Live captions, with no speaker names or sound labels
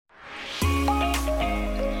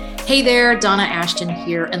Hey there, Donna Ashton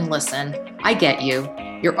here, and listen, I get you.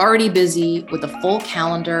 You're already busy with a full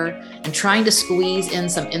calendar and trying to squeeze in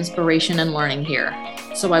some inspiration and learning here.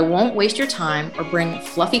 So I won't waste your time or bring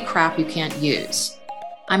fluffy crap you can't use.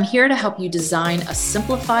 I'm here to help you design a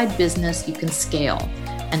simplified business you can scale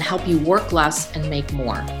and help you work less and make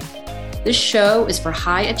more. This show is for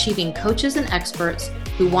high achieving coaches and experts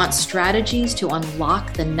who want strategies to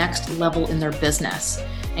unlock the next level in their business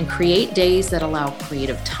and create days that allow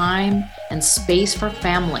creative time and space for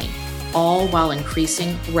family, all while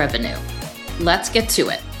increasing revenue. Let's get to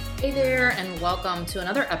it. Hey there, and welcome to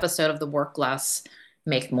another episode of the Work Less,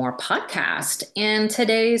 Make More podcast. In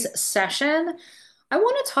today's session, I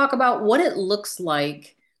want to talk about what it looks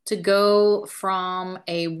like to go from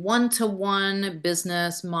a one-to-one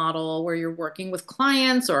business model where you're working with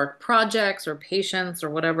clients or projects or patients or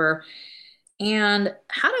whatever, and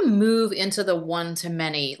how to move into the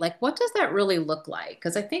one-to-many. Like, what does that really look like?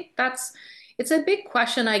 Because I think it's a big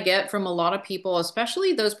question I get from a lot of people,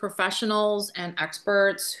 especially those professionals and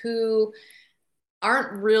experts who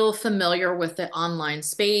aren't real familiar with the online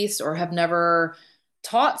space or have never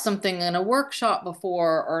taught something in a workshop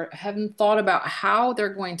before or haven't thought about how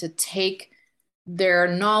they're going to take their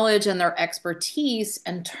knowledge and their expertise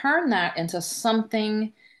and turn that into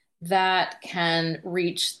something that can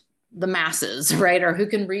reach the masses, right? Or who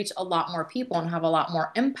can reach a lot more people and have a lot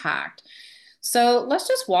more impact. So let's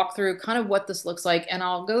just walk through kind of what this looks like. And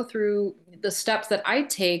I'll go through the steps that I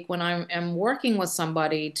take when I'm working with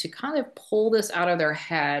somebody to kind of pull this out of their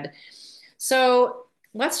head. So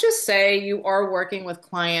let's just say you are working with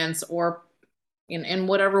clients or in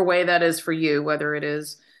whatever way that is for you, whether it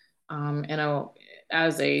is,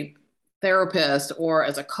 as a therapist or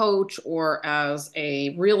as a coach or as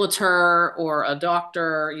a realtor or a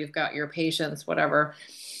doctor, you've got your patients, whatever.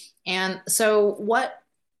 And so what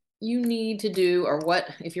you need to do, or what,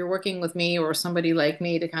 if you're working with me or somebody like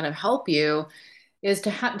me to kind of help you, is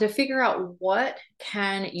to figure out what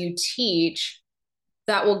can you teach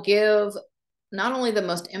that will give not only the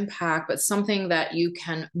most impact, but something that you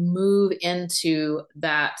can move into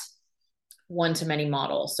that one-to-many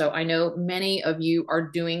model. So I know many of you are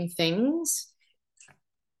doing things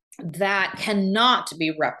that cannot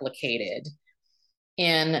be replicated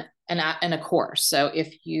in a course. So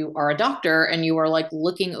if you are a doctor and you are like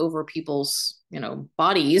looking over people's,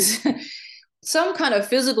 bodies, some kind of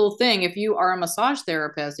physical thing, if you are a massage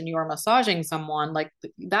therapist and you are massaging someone, like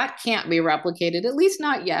that can't be replicated, at least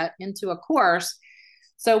not yet, into a course.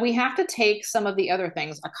 So we have to take some of the other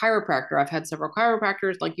things. A chiropractor, I've had several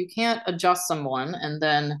chiropractors, like you can't adjust someone and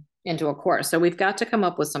then into a course. So we've got to come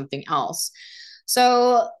up with something else.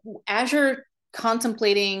 So as you're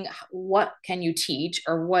contemplating what can you teach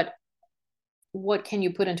or what can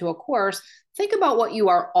you put into a course, think about what you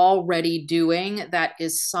are already doing that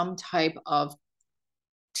is some type of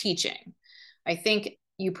teaching. I think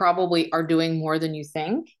you probably are doing more than you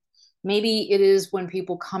think. Maybe it is when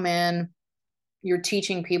people come in, you're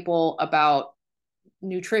teaching people about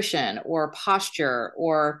nutrition or posture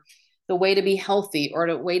or the way to be healthy or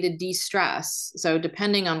the way to de-stress. So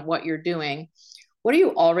depending on what you're doing, what are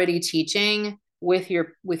you already teaching with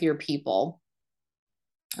your people?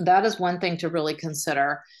 That is one thing to really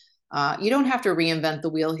consider. You don't have to reinvent the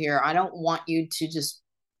wheel here. I don't want you to just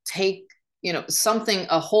take, something,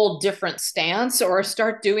 a whole different stance or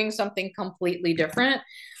start doing something completely different.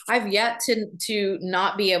 I've yet to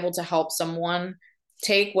not be able to help someone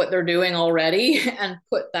take what they're doing already and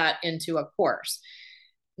put that into a course.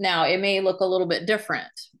 Now, it may look a little bit different,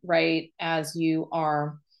 right? As you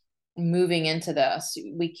are moving into this,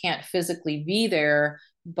 we can't physically be there,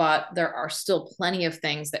 but there are still plenty of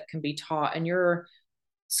things that can be taught. And your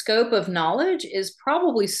scope of knowledge is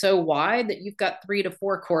probably so wide that you've got 3 to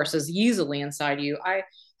 4 courses easily inside you. I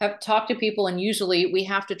have talked to people, and usually we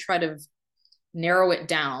have to try to narrow it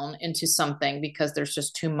down into something because there's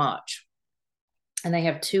just too much. And they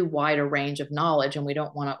have too wide a range of knowledge, and we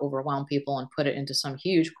don't want to overwhelm people and put it into some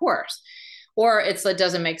huge course. Or it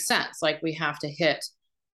doesn't make sense. Like we have to hit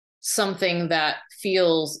something that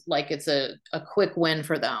feels like it's a quick win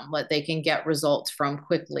for them, that they can get results from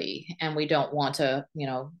quickly. And we don't want to,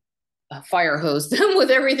 fire hose them with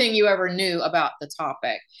everything you ever knew about the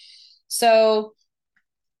topic. So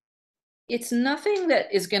it's nothing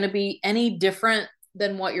that is going to be any different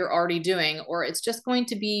than what you're already doing, or it's just going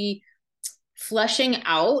to be fleshing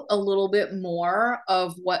out a little bit more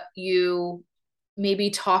of what you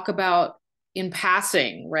maybe talk about in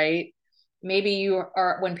passing, right? Maybe you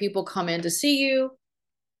are, when people come in to see you,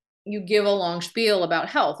 you give a long spiel about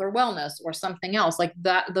health or wellness or something else like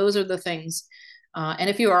that. Those are the things. And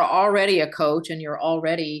if you are already a coach and you're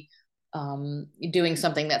already doing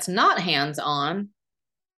something that's not hands-on,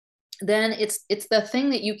 then it's the thing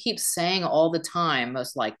that you keep saying all the time,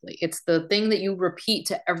 most likely. It's the thing that you repeat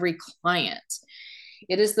to every client.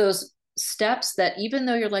 It is those steps that even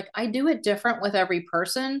though you're like, I do it different with every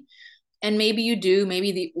person, and maybe you do,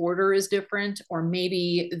 maybe the order is different, or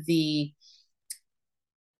maybe the,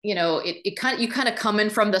 it kind of, you kind of come in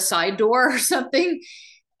from the side door or something,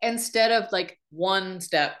 instead of like 1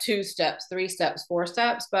 step, 2 steps, 3 steps, 4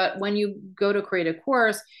 steps. But when you go to create a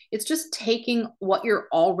course, it's just taking what you're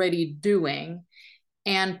already doing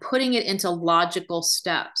and putting it into logical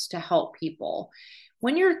steps to help people.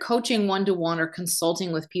 When you're coaching one-to-one or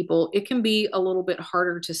consulting with people, it can be a little bit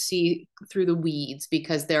harder to see through the weeds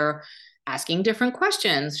because they're asking different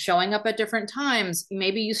questions, showing up at different times.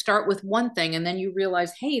 Maybe you start with one thing and then you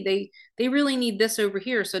realize, hey, they really need this over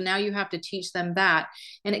here. So now you have to teach them that.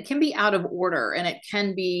 And it can be out of order, and it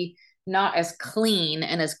can be not as clean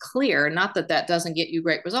and as clear. Not that that doesn't get you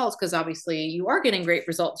great results, because obviously you are getting great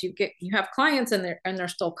results. You have clients and they're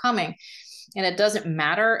still coming. And it doesn't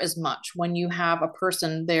matter as much when you have a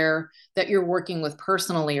person there that you're working with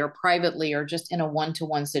personally or privately or just in a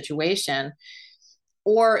one-to-one situation.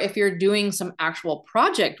 Or if you're doing some actual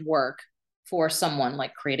project work for someone,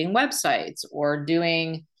 like creating websites or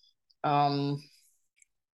doing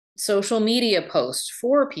social media posts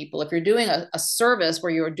for people, if you're doing a service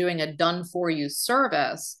where you're doing a done for you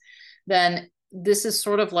service, then this is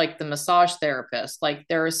sort of like the massage therapist. Like,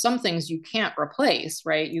 there are some things you can't replace,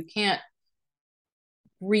 right? You can't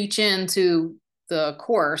reach into the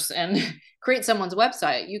course and create someone's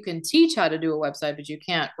website. You can teach how to do a website, but you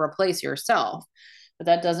can't replace yourself. But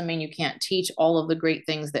that doesn't mean you can't teach all of the great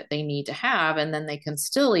things that they need to have. And then they can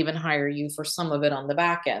still even hire you for some of it on the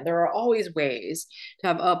back end. There are always ways to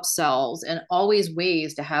have upsells and always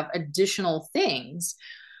ways to have additional things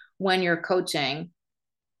when you're coaching.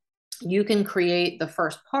 You can create the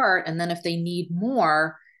first part, and then if they need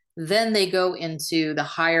more, then they go into the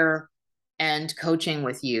higher end coaching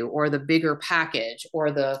with you, or the bigger package, or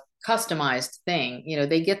the customized thing.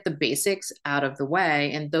 They get the basics out of the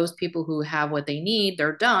way, and those people who have what they need,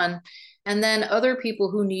 they're done. And then other people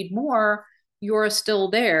who need more, you're still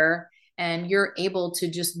there, and you're able to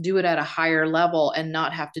just do it at a higher level and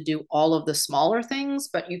not have to do all of the smaller things,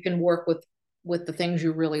 but you can work with the things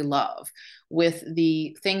you really love, with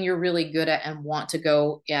the thing you're really good at and want to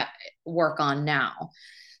go work on now.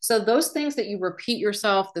 So those things that you repeat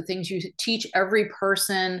yourself, the things you teach every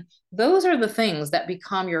person, those are the things that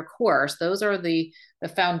become your course. Those are the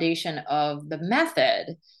foundation of the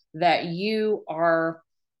method that you are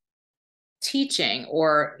teaching,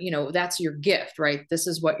 or that's your gift, right? This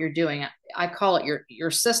is what you're doing. I call it your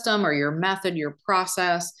system, or your method, your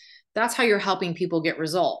process. That's how you're helping people get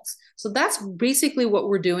results. So that's basically what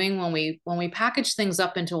we're doing when we package things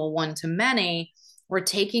up into a one-to-many. We're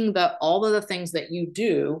taking all of the things that you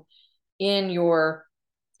do in your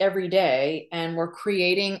everyday, and we're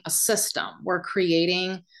creating a system. We're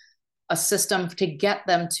creating a system to get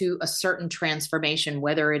them to a certain transformation,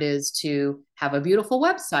 whether it is to have a beautiful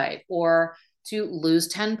website, or to lose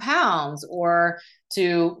 10 pounds, or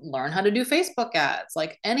to learn how to do Facebook ads,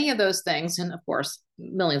 like any of those things. And of course,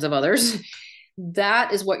 millions of others.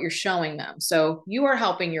 That is what you're showing them. So you are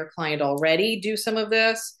helping your client already do some of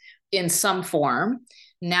this in some form.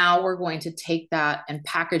 Now we're going to take that and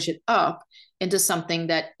package it up into something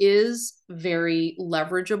that is very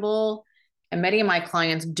leverageable. And many of my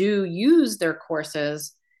clients do use their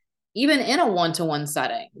courses even in a one-to-one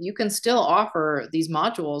setting. You can still offer these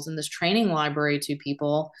modules in this training library to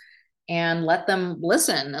people and let them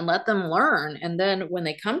listen and let them learn. And then when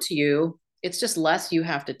they come to you, it's just less you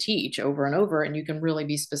have to teach over and over, and you can really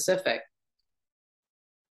be specific.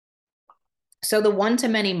 So the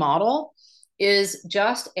one-to-many model is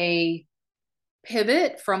just a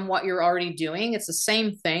pivot from what you're already doing. It's the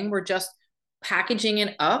same thing. We're just packaging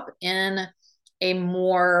it up in a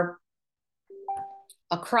more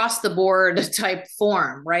across the board type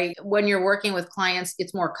form, right? When you're working with clients,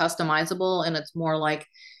 it's more customizable, and it's more like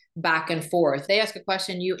back and forth. They ask a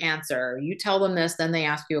question, you answer, you tell them this, then they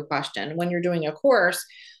ask you a question. When you're doing a course,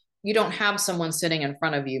 you don't have someone sitting in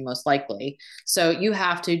front of you, most likely. So you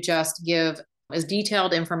have to just give as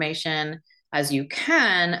detailed information as you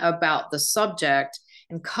can about the subject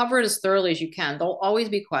and cover it as thoroughly as you can. There'll always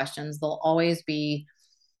be questions. There'll always be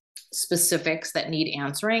specifics that need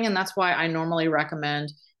answering. And that's why I normally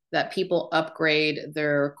recommend that people upgrade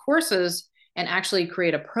their courses and actually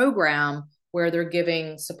create a program where they're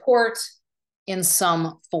giving support in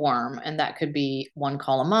some form. And that could be one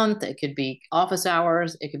call a month. It could be office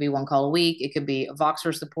hours. It could be one call a week. It could be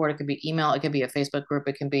Voxer support. It could be email. It could be a Facebook group.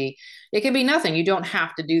 It can be nothing. You don't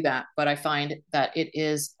have to do that. But I find that it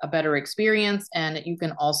is a better experience, and you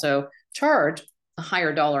can also charge a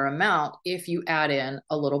higher dollar amount if you add in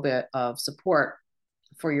a little bit of support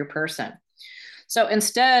for your person. So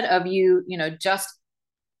instead of just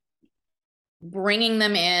bringing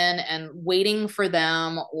them in and waiting for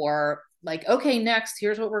them, or like, okay, next,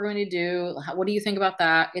 here's what we're going to do. What do you think about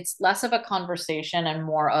that? It's less of a conversation and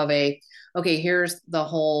more of a, okay, here's the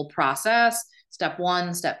whole process. Step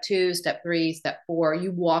 1, step 2, step 3, step 4.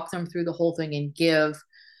 You walk them through the whole thing and give,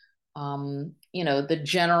 the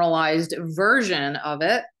generalized version of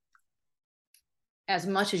it as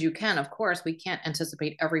much as you can. Of course, we can't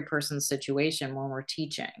anticipate every person's situation when we're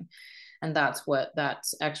teaching. And that's what that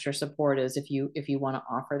extra support is, if you want to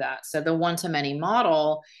offer that. So the one-to-many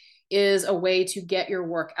model is a way to get your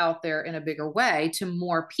work out there in a bigger way to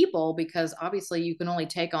more people, because obviously you can only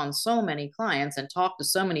take on so many clients and talk to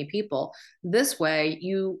so many people. This way,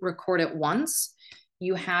 you record it once,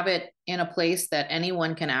 you have it in a place that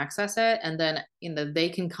anyone can access it, and then they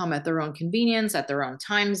can come at their own convenience, at their own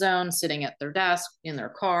time zone, sitting at their desk, in their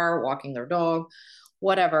car, walking their dog,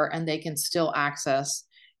 whatever, and they can still access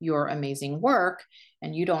your amazing work.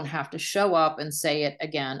 And you don't have to show up and say it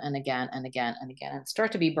again and again and again and again and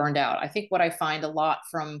start to be burned out. I think what I find a lot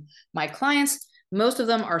from my clients, most of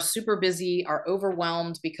them are super busy, are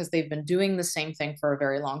overwhelmed because they've been doing the same thing for a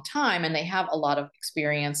very long time, and they have a lot of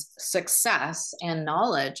experience, success, and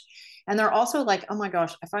knowledge. And they're also like, oh my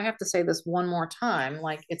gosh, if I have to say this one more time,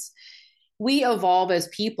 like, we evolve as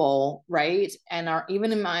people, right? And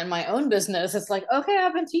even in my own business, it's like, okay,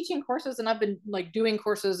 I've been teaching courses and I've been like doing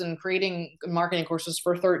courses and creating marketing courses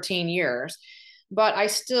for 13 years, but I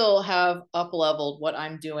still have up leveled what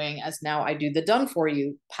I'm doing, as now I do the done for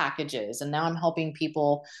you packages. And now I'm helping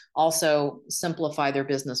people also simplify their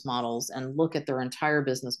business models and look at their entire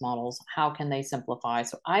business models. How can they simplify?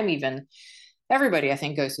 So everybody, I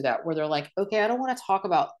think, goes through that, where they're like, okay, I don't want to talk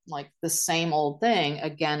about like the same old thing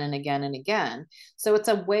again and again and again. So it's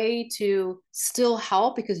a way to still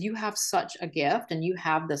help, because you have such a gift and you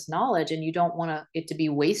have this knowledge, and you don't want it to be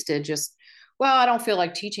wasted. Just, well, I don't feel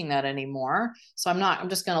like teaching that anymore, so I'm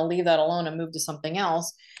just going to leave that alone and move to something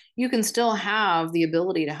else. You can still have the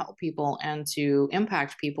ability to help people and to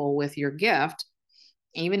impact people with your gift,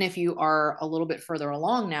 even if you are a little bit further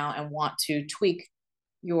along now and want to tweak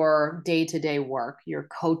your day-to-day work, your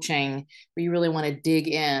coaching, where you really want to dig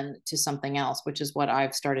in to something else, which is what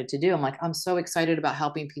I've started to do. I'm so excited about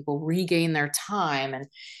helping people regain their time and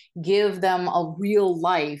give them a real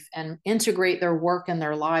life and integrate their work and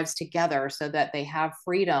their lives together so that they have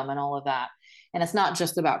freedom and all of that. And it's not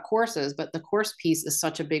just about courses, but the course piece is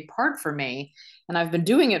such a big part for me. And I've been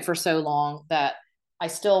doing it for so long that I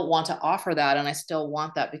still want to offer that. And I still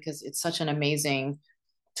want that because it's such an amazing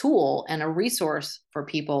tool and a resource for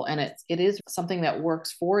people, and it is something that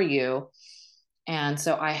works for you. And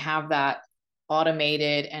so I have that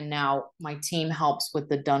automated, and now my team helps with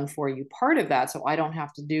the done for you part of that, so I don't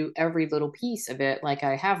have to do every little piece of it like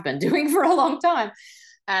I have been doing for a long time,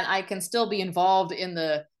 and I can still be involved in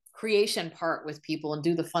the creation part with people and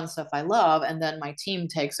do the fun stuff I love, and then my team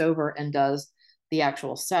takes over and does the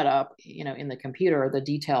actual setup, in the computer, the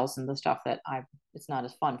details and the stuff that it's not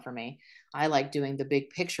as fun for me. I like doing the big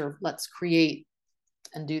picture. Let's create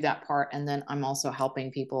and do that part. And then I'm also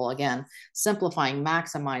helping people, again, simplifying,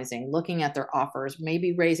 maximizing, looking at their offers,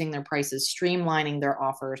 maybe raising their prices, streamlining their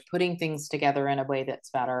offers, putting things together in a way that's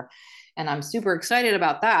better. And I'm super excited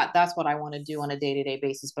about that. That's what I want to do on a day-to-day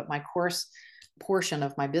basis. But my course portion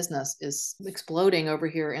of my business is exploding over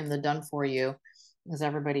here in the done for you, because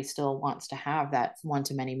everybody still wants to have that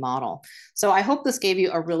one-to-many model. So I hope this gave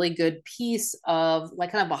you a really good piece of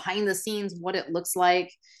like kind of behind the scenes, what it looks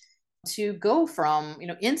like to go from,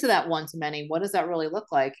 into that one-to-many. What does that really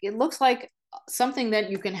look like? It looks like something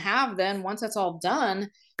that you can have then once it's all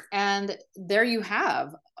done, and there you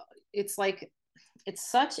have. It's like,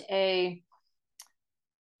 it's such a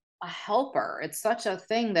helper. It's such a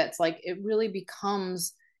thing that's like, it really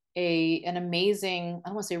becomes an amazing, I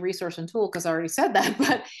don't want to say resource and tool because I already said that,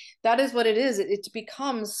 but that is what it is. It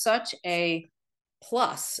becomes such a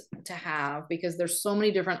plus to have, because there's so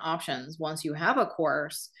many different options once you have a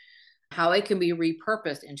course, how it can be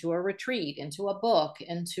repurposed into a retreat, into a book,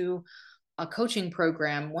 into a coaching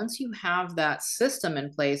program. Once you have that system in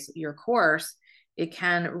place, your course, it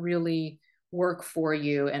can really work for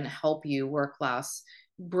you and help you work less,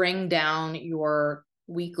 bring down your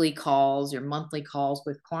weekly calls, your monthly calls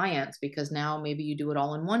with clients, because now maybe you do it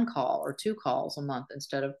all in one call or 2 calls a month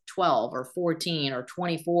instead of 12 or 14 or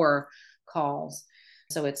 24 calls.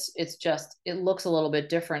 So it looks a little bit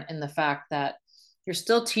different in the fact that you're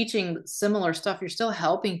still teaching similar stuff. You're still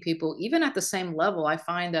helping people, even at the same level. I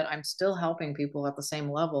find that I'm still helping people at the same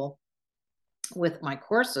level with my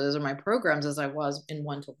courses or my programs as I was in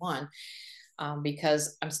one-to-one,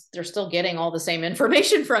 because they're still getting all the same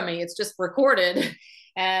information from me. It's just recorded,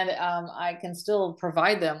 and I can still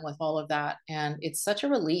provide them with all of that. And it's such a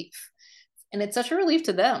relief. And it's such a relief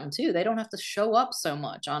to them too. They don't have to show up so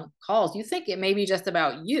much on calls. You think it may be just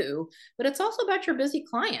about you, but it's also about your busy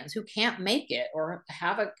clients who can't make it or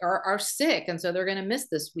are sick. And so they're going to miss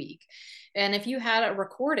this week. And if you had a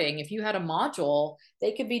recording, if you had a module,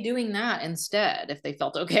 they could be doing that instead if they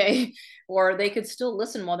felt okay, or they could still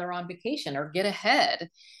listen while they're on vacation or get ahead.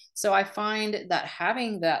 So I find that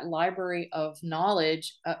having that library of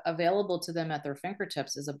knowledge available to them at their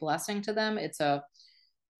fingertips is a blessing to them. It's a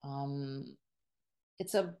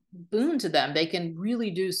boon to them. They can really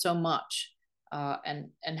do so much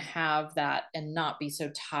and have that and not be so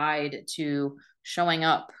tied to showing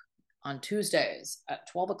up on Tuesdays at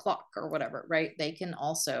 12 o'clock or whatever, right? They can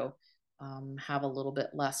also have a little bit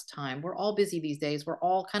less time. We're all busy these days. We're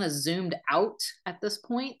all kind of zoomed out at this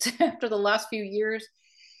point after the last few years.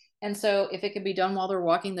 And so if it can be done while they're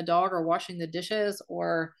walking the dog or washing the dishes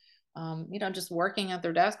or, just working at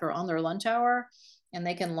their desk or on their lunch hour, and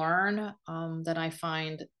they can learn, then I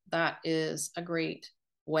find that is a great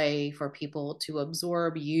way for people to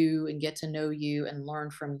absorb you and get to know you and learn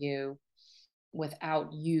from you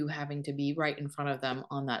without you having to be right in front of them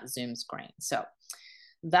on that Zoom screen. So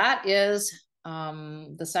that is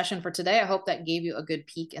the session for today. I hope that gave you a good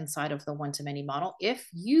peek inside of the one-to-many model. If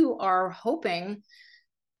you are hoping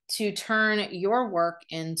to turn your work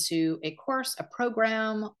into a course, a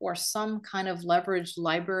program, or some kind of leveraged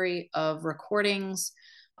library of recordings,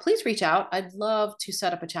 please reach out. I'd love to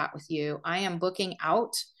set up a chat with you. I am booking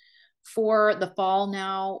out for the fall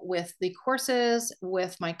now with the courses,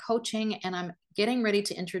 with my coaching, and I'm getting ready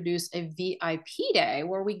to introduce a VIP day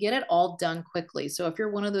where we get it all done quickly. So if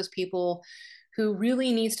you're one of those people who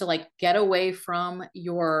really needs to get away from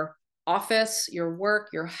your office, your work,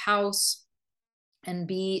 your house, and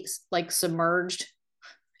be immersed,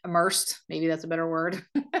 maybe that's a better word,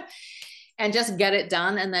 and just get it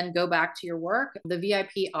done and then go back to your work, the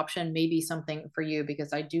VIP option may be something for you,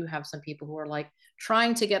 because I do have some people who are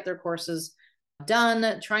trying to get their courses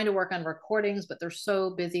done, trying to work on recordings, but they're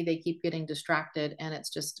so busy, they keep getting distracted and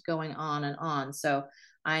it's just going on and on. So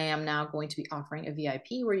I am now going to be offering a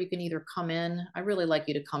VIP where you can either come in. I really like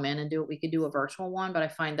you to come in and do it. We could do a virtual one, but I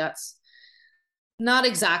find that's not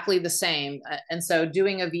exactly the same. And so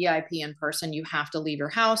doing a VIP in person, you have to leave your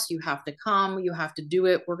house, you have to come, you have to do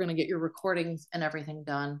it. We're going to get your recordings and everything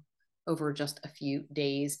done over just a few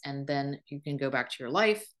days. And then you can go back to your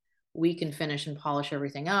life. We can finish and polish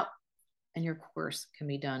everything up, and your course can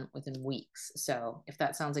be done within weeks. So if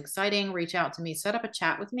that sounds exciting, reach out to me, set up a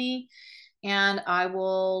chat with me, and I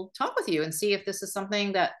will talk with you and see if this is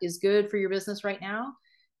something that is good for your business right now,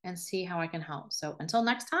 and see how I can help. So until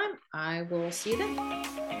next time, I will see you then.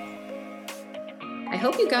 I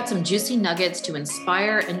hope you got some juicy nuggets to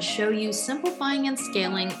inspire and show you simplifying and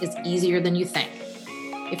scaling is easier than you think.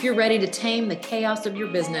 If you're ready to tame the chaos of your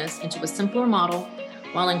business into a simpler model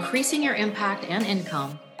while increasing your impact and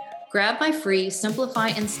income, grab my free Simplify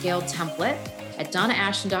and Scale template at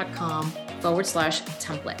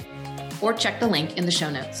donnaashton.com/template, or check the link in the show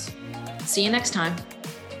notes. See you next time.